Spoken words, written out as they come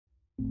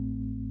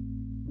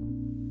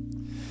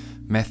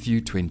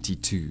Matthew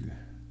 22.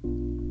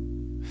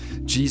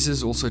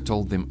 Jesus also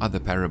told them other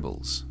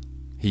parables.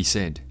 He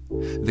said,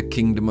 "The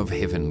kingdom of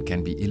heaven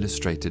can be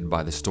illustrated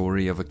by the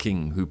story of a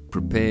king who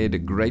prepared a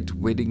great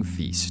wedding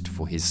feast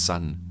for his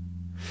son.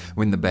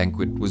 When the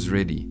banquet was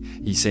ready,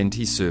 he sent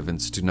his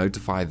servants to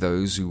notify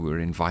those who were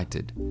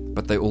invited,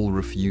 but they all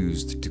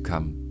refused to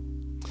come.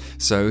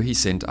 So he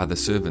sent other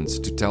servants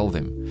to tell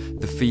them,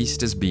 'The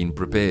feast has been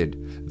prepared,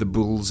 the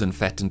bulls and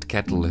fattened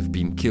cattle have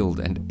been killed,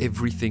 and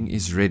everything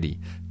is ready.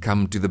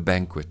 Come to the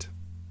banquet.'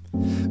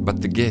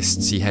 But the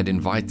guests he had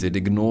invited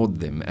ignored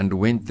them and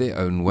went their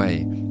own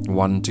way,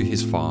 one to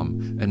his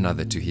farm,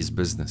 another to his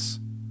business.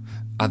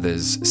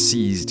 Others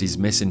seized his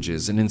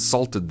messengers and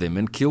insulted them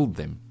and killed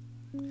them.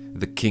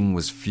 The king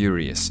was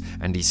furious,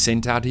 and he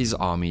sent out his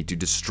army to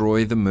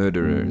destroy the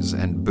murderers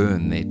and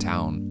burn their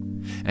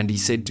town. And he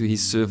said to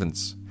his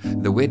servants,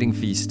 'The wedding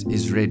feast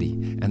is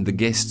ready, and the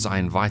guests I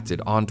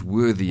invited aren't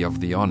worthy of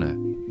the honor.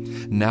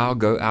 Now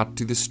go out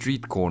to the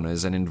street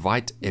corners and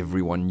invite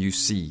everyone you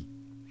see.'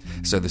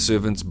 So the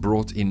servants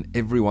brought in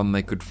everyone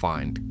they could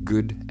find,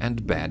 good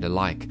and bad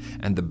alike,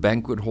 and the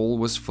banquet hall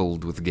was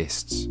filled with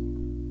guests.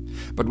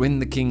 But when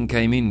the king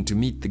came in to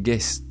meet the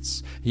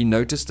guests, he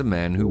noticed a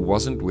man who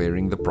wasn't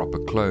wearing the proper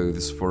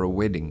clothes for a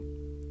wedding.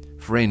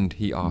 'Friend,'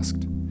 he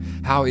asked,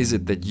 'how is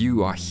it that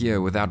you are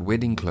here without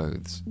wedding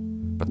clothes?'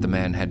 But the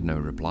man had no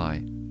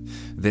reply.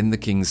 Then the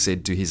king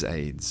said to his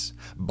aides,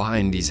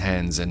 'Bind his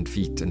hands and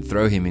feet and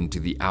throw him into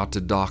the outer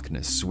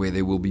darkness, where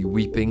there will be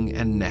weeping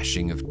and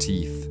gnashing of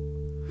teeth.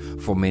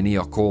 For many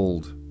are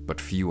called,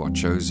 but few are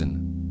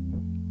chosen.'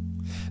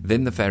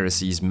 Then the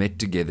Pharisees met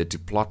together to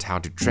plot how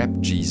to trap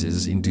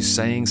Jesus into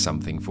saying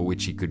something for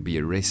which he could be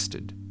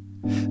arrested.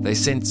 They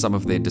sent some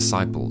of their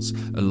disciples,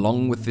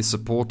 along with the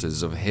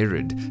supporters of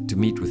Herod, to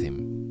meet with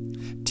him.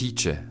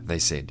 'Teacher,' they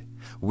said,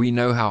 'we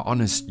know how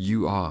honest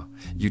you are.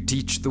 You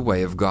teach the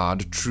way of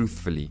God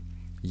truthfully.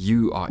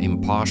 You are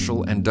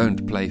impartial and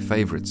don't play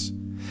favorites.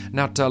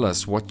 Now tell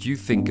us what you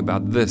think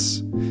about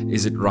this.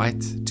 Is it right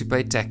to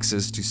pay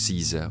taxes to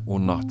Caesar or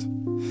not?'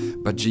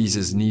 But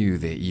Jesus knew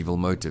their evil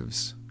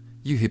motives.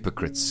 'You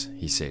hypocrites,'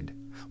 he said,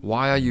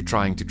 'why are you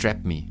trying to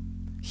trap me?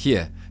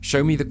 Here,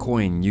 show me the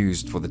coin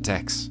used for the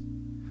tax.'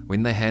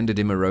 When they handed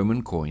him a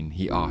Roman coin,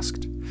 he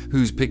asked,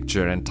 'Whose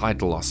picture and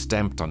title are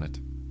stamped on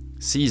it?'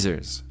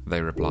 'Caesar's,'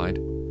 they replied.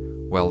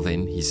 'Well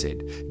then,' he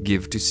said,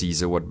 'give to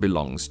Caesar what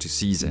belongs to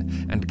Caesar,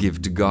 and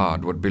give to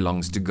God what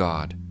belongs to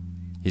God.'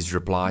 His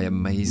reply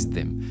amazed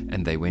them,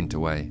 and they went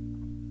away.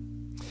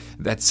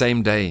 That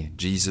same day,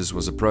 Jesus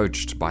was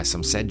approached by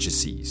some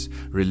Sadducees,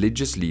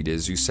 religious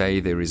leaders who say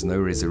there is no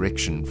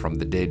resurrection from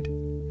the dead.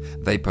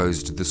 They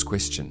posed this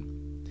question: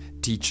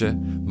 'Teacher,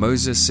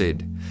 Moses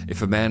said,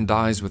 if a man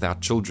dies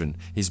without children,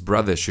 his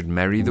brother should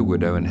marry the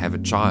widow and have a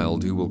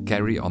child who will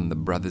carry on the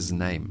brother's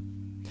name.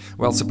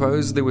 Well,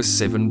 suppose there were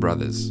 7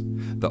 brothers.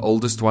 The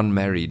oldest one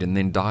married and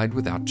then died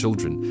without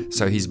children,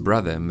 so his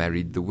brother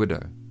married the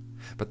widow.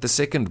 But the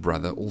second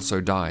brother also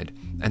died,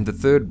 and the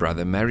third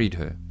brother married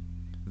her.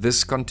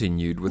 This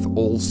continued with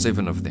all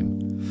 7 of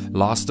them.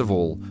 Last of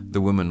all,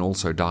 the woman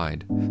also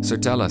died. So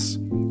tell us,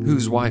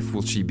 whose wife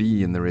will she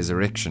be in the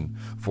resurrection?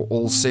 For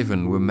all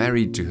 7 were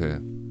married to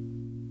her.'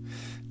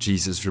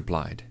 Jesus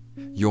replied,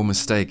 'Your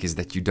mistake is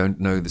that you don't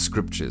know the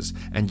scriptures,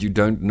 and you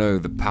don't know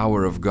the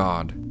power of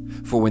God.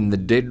 For when the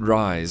dead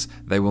rise,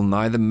 they will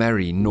neither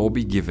marry nor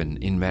be given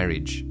in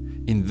marriage.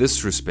 In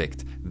this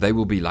respect, they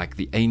will be like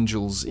the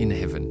angels in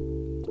heaven.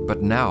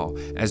 But now,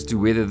 as to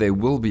whether there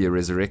will be a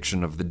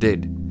resurrection of the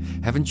dead,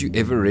 haven't you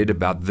ever read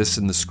about this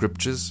in the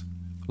scriptures?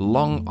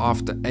 Long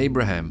after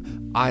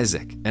Abraham,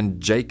 Isaac,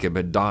 and Jacob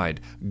had died,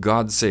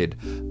 God said,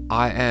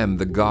 'I am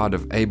the God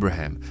of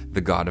Abraham,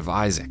 the God of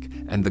Isaac,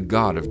 and the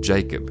God of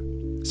Jacob.'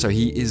 So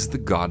he is the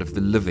God of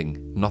the living,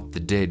 not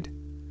the dead."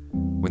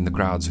 When the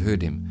crowds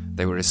heard him,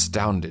 they were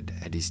astounded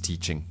at his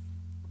teaching.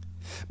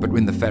 But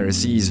when the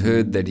Pharisees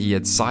heard that he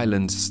had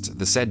silenced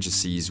the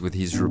Sadducees with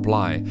his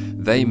reply,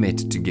 they met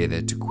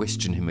together to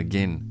question him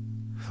again.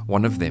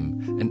 One of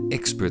them, an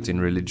expert in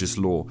religious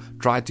law,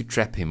 tried to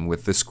trap him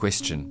with this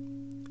question: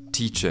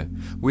 "Teacher,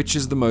 which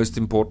is the most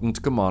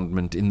important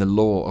commandment in the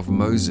law of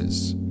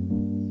Moses?"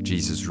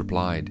 Jesus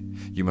replied,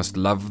 "You must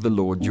love the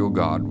Lord your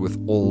God with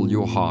all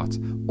your heart,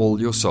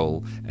 all your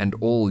soul, and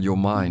all your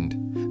mind.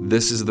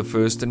 This is the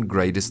first and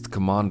greatest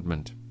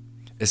commandment.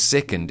 A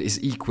second is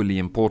equally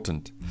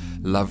important.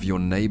 Love your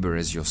neighbor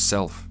as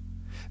yourself.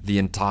 The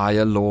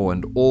entire law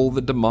and all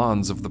the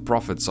demands of the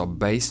prophets are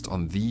based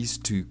on these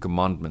 2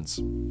 commandments."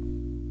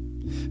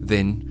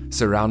 Then,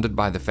 surrounded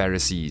by the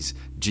Pharisees,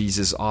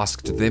 Jesus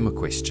asked them a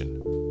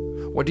question: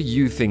 "What do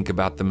you think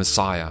about the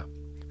Messiah?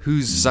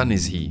 Whose son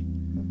is he?"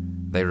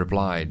 They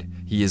replied,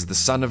 "He is the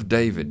son of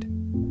David."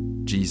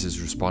 Jesus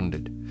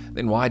responded,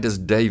 "Then why does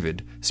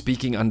David,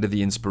 speaking under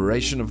the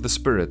inspiration of the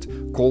Spirit,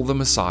 call the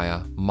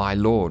Messiah my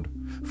Lord?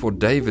 For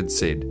David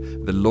said,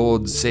 'The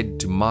Lord said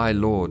to my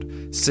Lord,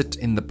 sit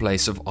in the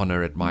place of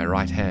honor at my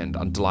right hand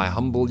until I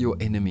humble your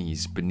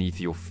enemies beneath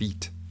your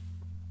feet.'"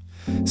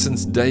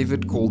 Since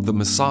David called the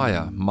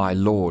Messiah, my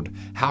Lord,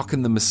 how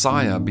can the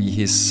Messiah be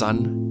his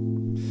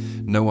son?"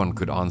 No one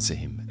could answer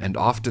him, and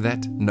after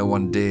that no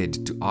one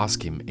dared to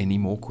ask him any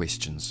more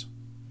questions.